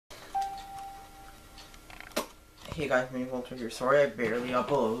Hey guys, MiniVoltar here. Sorry I barely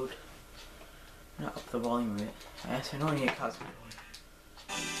upload. Not up the volume of it. Yes, I know I need a cosmic.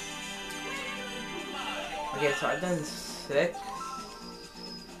 Okay, so I've done 6.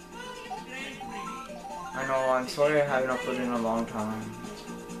 I know, I'm sorry I haven't uploaded in a long time.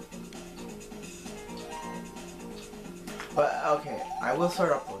 But, okay, I will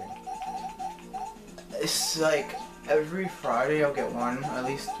start uploading. It's like, every Friday I'll get one, at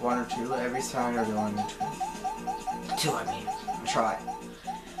least 1 or 2. Every Saturday I'll get 1 or 2. 2, I mean. I'll try.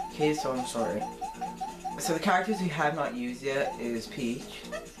 Okay, so I'm sorry. So the characters we have not used yet is Peach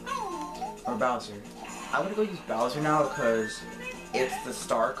or Bowser. I'm gonna go use Bowser now because it's the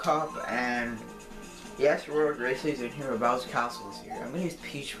Star Cup and yes, Road Racer is in here, but Bowser Castle is here. I'm gonna use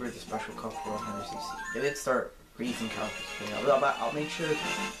Peach for the special cup for 100cc. They did start using characters for me. I'll make sure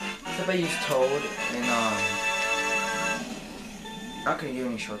if I use Toad and I'm not gonna do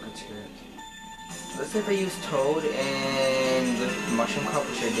any shortcuts here. Let's say if I use Toad and the Mushroom Cup,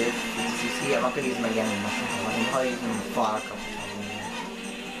 which I did, 50cc, I'm not going to use them again in the Mushroom Cup. I'm probably using the Flower Cup.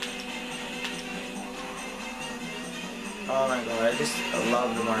 Oh my god, I just love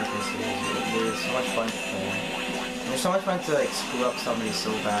the Mario Kart series. They're so much fun to play. And they're so much fun to like screw up somebody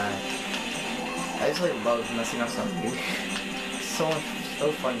so bad. I just like love messing up somebody. So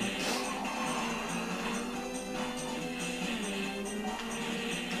funny.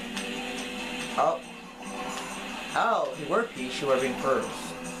 Oh, if you were Peach, you would have been first.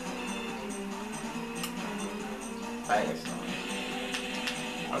 I guess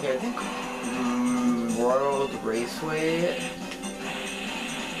not. Okay, I think World Raceway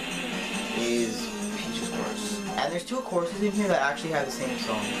is Peach's course. And there's 2 courses in here that actually have the same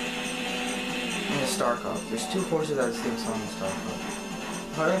song. In the Star Cup. There's 2 courses that have the same song in the Star Cup.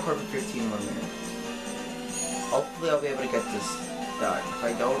 I'm going to record for 15 more minutes. Hopefully I'll be able to get this done. If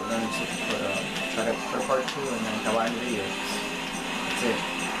I don't, then just try to put part 2 and then I'll end the video. That's it.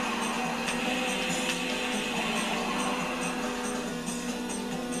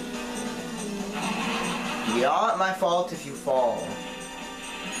 Not my fault if you fall.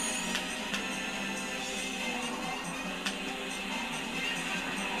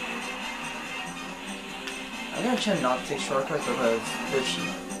 I'm gonna try not to take shortcuts because they're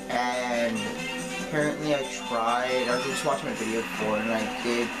cheap. And apparently I was just watching my video before and I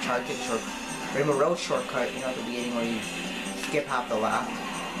did try to take a shortcut. But in a road shortcut, you know, at the beginning where you skip half the lap.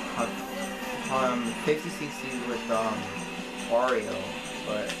 50cc with Wario,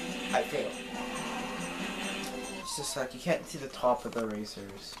 but I failed. It's just like you can't see the top of the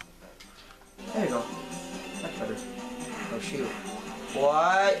racers. There you go. That's better. Oh shoot.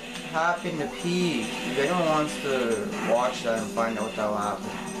 What happened to Peach? If anyone wants to watch that and find out what that will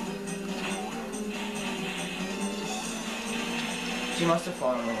happen. She must have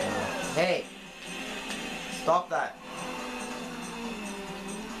fallen over. Hey! Stop that!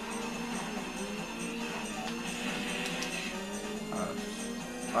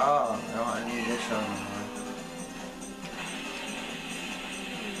 Oh, no, I need this one.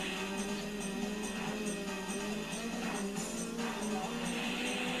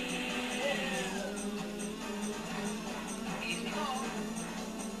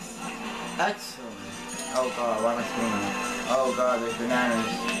 Excellent. Oh god, why am I screaming? Oh god, there's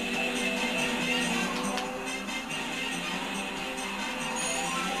bananas.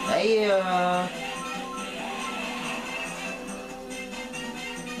 Hey, I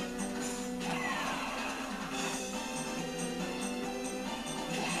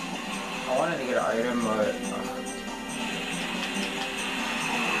wanted to get an item, but I'm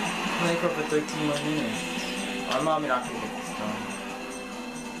only for 13 more minutes. I'm probably not gonna get this done.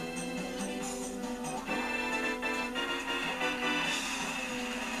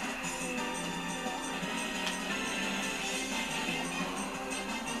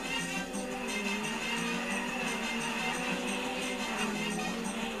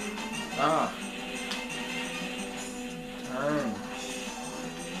 Ah. Turn.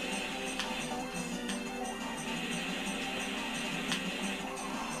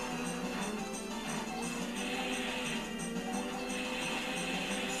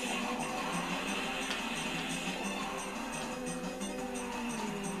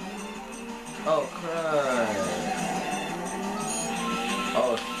 Oh crap.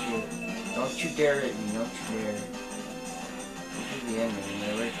 Oh shoot. Don't you dare hit me, don't you dare. The ending. Did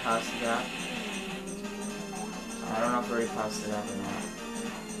I already pass the gap? I don't know if I already passed the gap or not.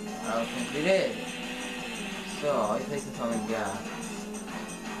 I don't think we did. So, all you places on the gap.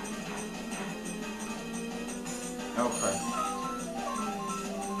 Okay.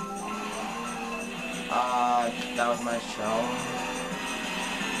 That was my shell.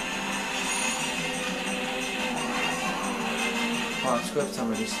 want to screw up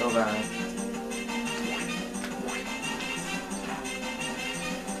somebody so bad.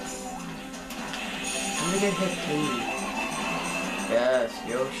 Let me get hit, please. Yes,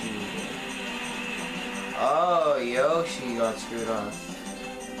 Yoshi. Oh, Yoshi got screwed up.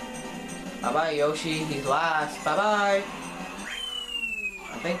 Bye-bye, Yoshi. He's last. Bye-bye.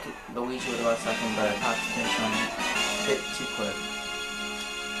 I think Luigi would have got second, but I passed the finish line a bit too quick.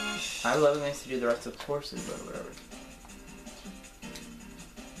 I have 11 minutes to do the rest of the courses, but whatever.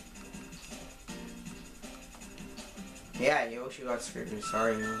 Yeah, Yoshi got screwed.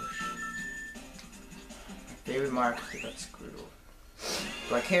 Sorry, Yoshi. My favorite Mario got screwed.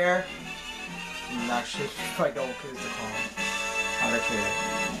 Do I care? Actually, if I don't, because the call. I don't care.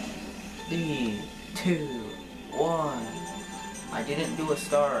 3, 2, 1. I didn't do a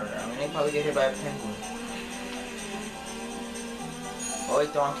star. I'm gonna probably get hit by a penguin. Oh,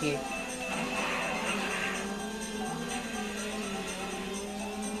 wait, donkey.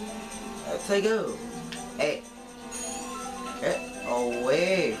 Let's go. Hey. Get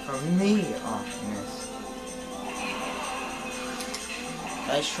away from me. Oh, miss.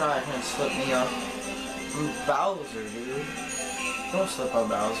 Nice try. Trying to slip me up. I'm Bowser, dude. Don't slip up,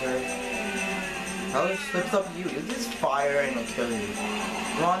 Bowser. Bowser slips up you. You just fire and it'll kill you.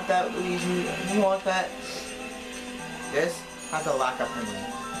 You want that, Luigi? You want that? This has a lack of penguin.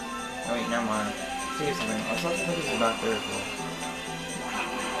 Oh wait, never mind. Let's do something. I was supposed to put this back there as well.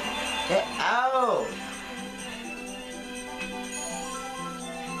 Get out!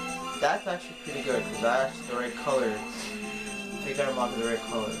 That's actually pretty good because that's the right color. Take that unlock the right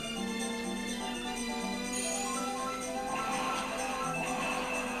color.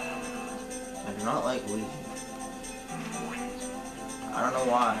 I do not like Luigi. I don't know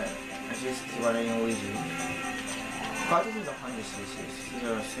why. I just see why I didn't Luigi. Kart is 100 cc. This is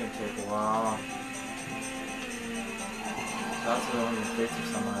gonna take a while. That's 150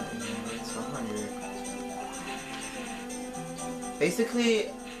 something. It's 100. Basically,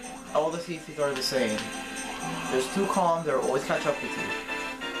 all the CCs are the same. There's 2 columns that will always catch up with you.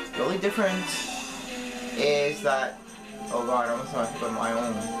 The only difference is that, oh god, I almost want to put my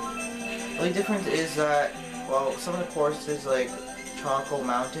own. The only difference is that, well, some of the courses like Choco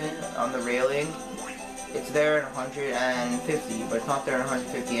Mountain on the railing, it's there in 150, but it's not there in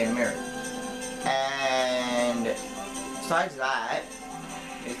 150 in mirror. And besides that,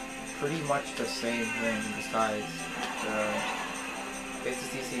 it's pretty much the same thing. Besides the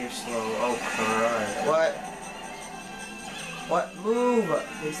 50cc you're slow. Oh crud! What? Move!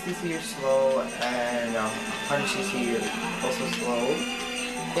 50cc you're slow, and 100cc you're also slow.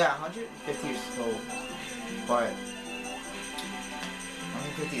 Yeah, 150 you're slow, but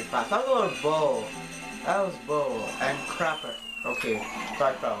 150 you're fast. That was a bow. That was bow and crapper. Okay,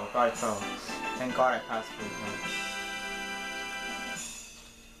 God fell. Thank God I passed for him.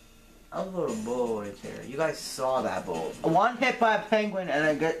 That was a little bull right there. You guys saw that bull. One hit by a penguin and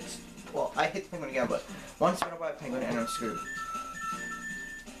I get... Well, I hit the penguin again, but one spin by a penguin and I'm screwed.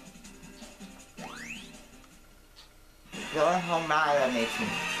 You know how mad that makes me.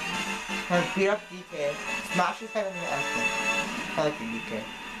 I'm gonna beat up DK. Smash his head in the empty. I like you, DK.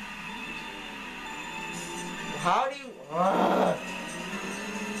 How do you...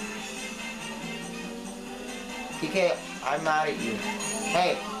 DK, I'm mad at you.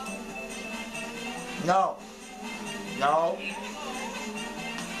 Hey. No. No.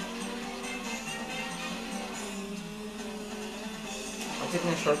 I'm taking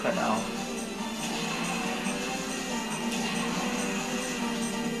a shortcut now.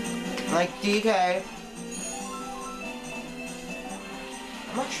 Like DK.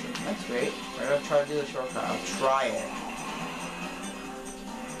 I'm not sure. That's great. We're gonna try to do the shortcut. I'll try it.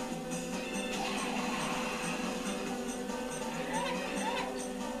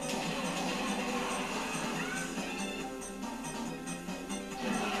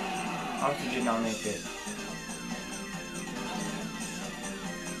 Obviously did not make it.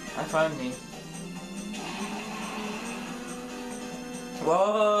 That's fine with me.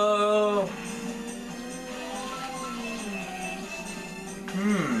 Whoa!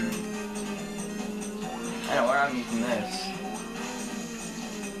 I know where I'm using this.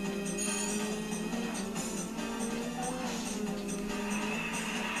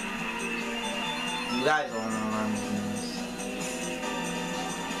 You guys don't know where I'm using this.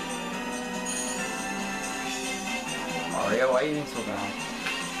 Mario, why are you being so bad?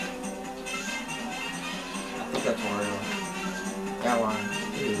 I think that's Mario. Yeah, why?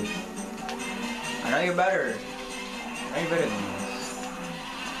 Dude. I know you're better. I know you're better than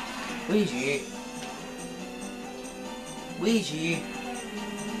this. Luigi.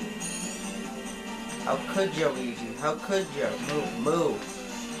 How could you, Luigi? How could you? Move.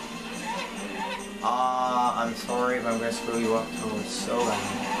 I'm sorry, but I'm gonna screw you up too. So bad.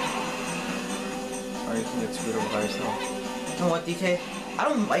 Or you can get screwed over by yourself. You know what, DK? I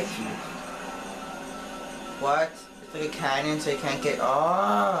don't like you. What? It's like a cannon, so you can't get.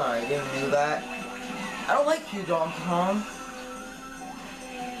 Oh, I didn't know that. I don't like you, Donkey Kong.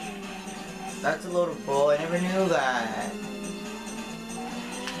 That's a load of bull. I never knew that.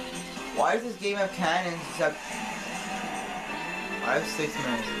 Why does this game have cannons except... I have 6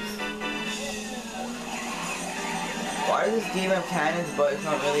 minutes. Why does this game have cannons but it's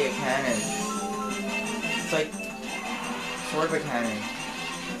not really a cannon? It's like... sort of a cannon.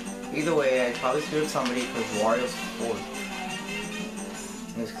 Either way, I probably screwed somebody because Wario's 4th.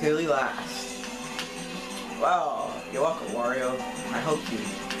 He was clearly last. Well, you're welcome, Wario. I hope you...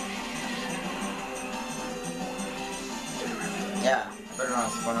 Yeah, I better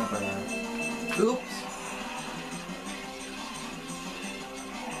not spawn up right now. Oops!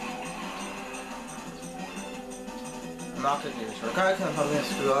 I'm not gonna do this shortcut because I'm probably gonna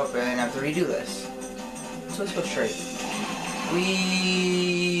screw up and have to redo this. So let's go straight. Wee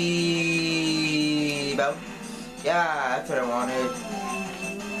bounce. Yeah, that's what I wanted.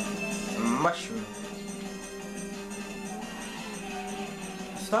 Mushroom.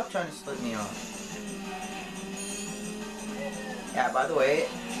 Stop trying to split me off. Yeah, by the way,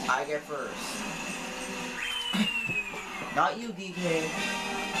 I get first. Not you, DK.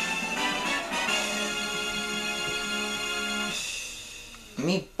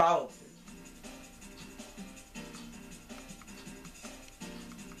 Me, Bowser.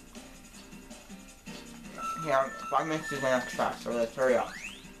 Yeah, 5 minutes is my next track, so let's hurry up.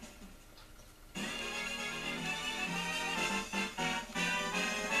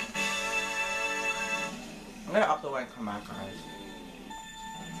 I'm gonna up the way and come back, guys.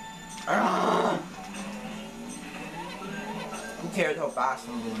 Who cares how fast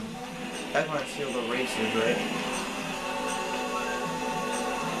I'm doing? That's when I feel the races, right?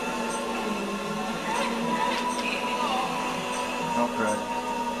 No crud.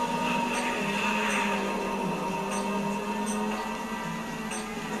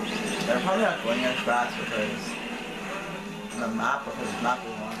 They're probably not going as fast because the map is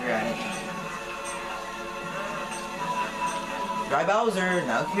longer at it. Dry Bowser,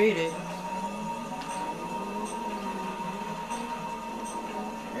 now created.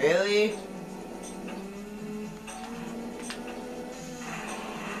 Really?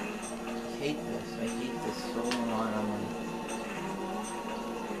 I hate this so much.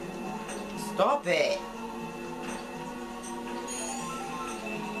 Stop it!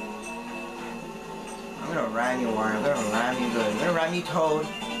 I'm gonna ram you, Warren. I'm gonna ram you good. I'm gonna ram you, Toad.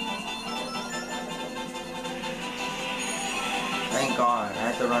 Thank God, I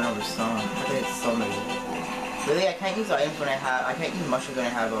have to run over someone. I have to hit somebody. Really, I can't use items when I can't use mushrooms when I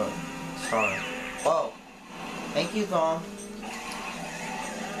have a star. Whoa. Thank you, Tom.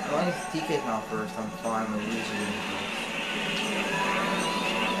 As long as DK's not first, I'm fine with usually first.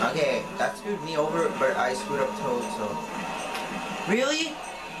 Okay, that screwed me over, but I screwed up Toad, so. Really?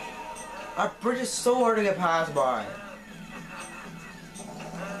 Our bridge is so hard to get past by.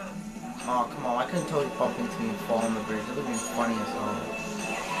 Oh, come on, I couldn't totally bump into me and fall on the bridge. It would have been funny as hell.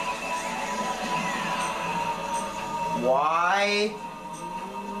 Why?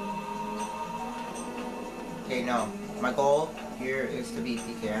 Okay, no. My goal here is to beat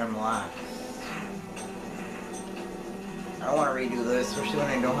DK and I'm last. I don't want to redo this, especially when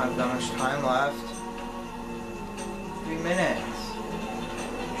I don't have that much time left. 3 minutes.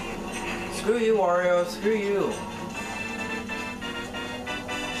 Screw you, Wario. Screw you.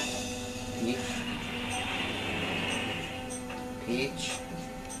 Peach. Peach.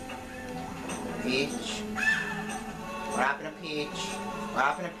 Peach. What happened to Peach? What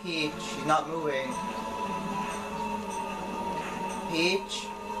happened to Peach? She's not moving. Peach?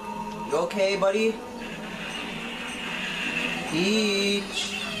 You okay, buddy? Peach?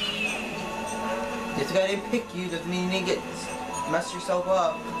 This guy didn't pick you, doesn't mean you didn't mess yourself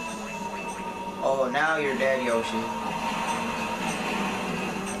up. Oh, now you're dead, Yoshi.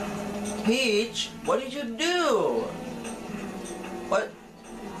 Peach, what did you do? What?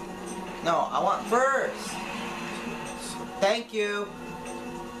 No, I want first. Thank you.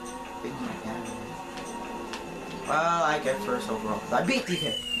 Well, I get first overall. I beat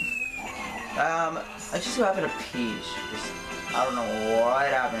DK. Let's just see what happened to Peach. I don't know what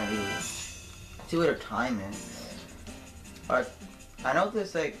happened to Peach. See what her time is. But I know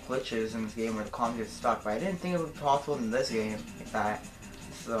there's like glitches in this game where the comms get stuck, but I didn't think it would be possible in this game like that.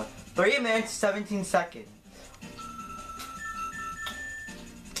 So 3 minutes, 17 seconds.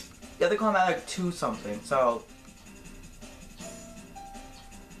 The other call I'm at like 2 something, so.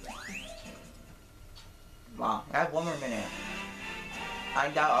 Wow, I have 1 more minute. I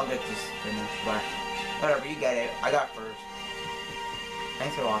doubt I'll get this finished, but whatever, you get it. I got first.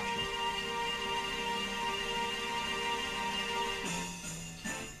 Thanks for watching.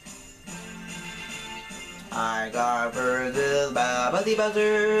 I got first this Babity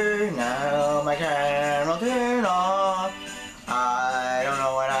buzzer. Now my camera will turn off. I don't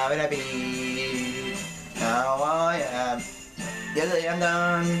know what I'm gonna be. Now I am. Yes, I am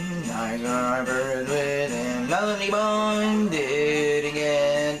done. I got first with him. Lonely bond. Didn't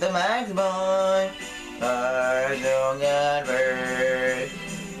get the max bond. But I don't get first.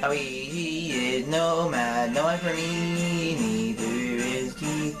 He is no man, no one for me. Neither is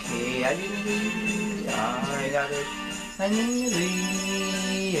DK. I got it. I need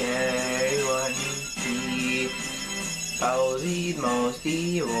the everyone see. Fauzi's most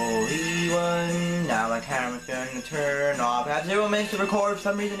the only one. Now my camera's gonna turn off. I have 0 minutes to record. For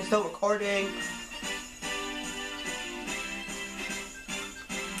some reason it's still recording.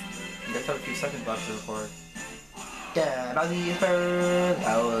 I guess I have a few seconds left to record. Yeah, Fauzi's first.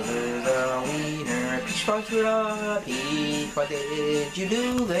 Bowser's a wiener. Peach Foster up. Peach, what did you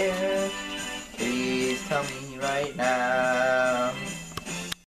do there? Please tell me right now.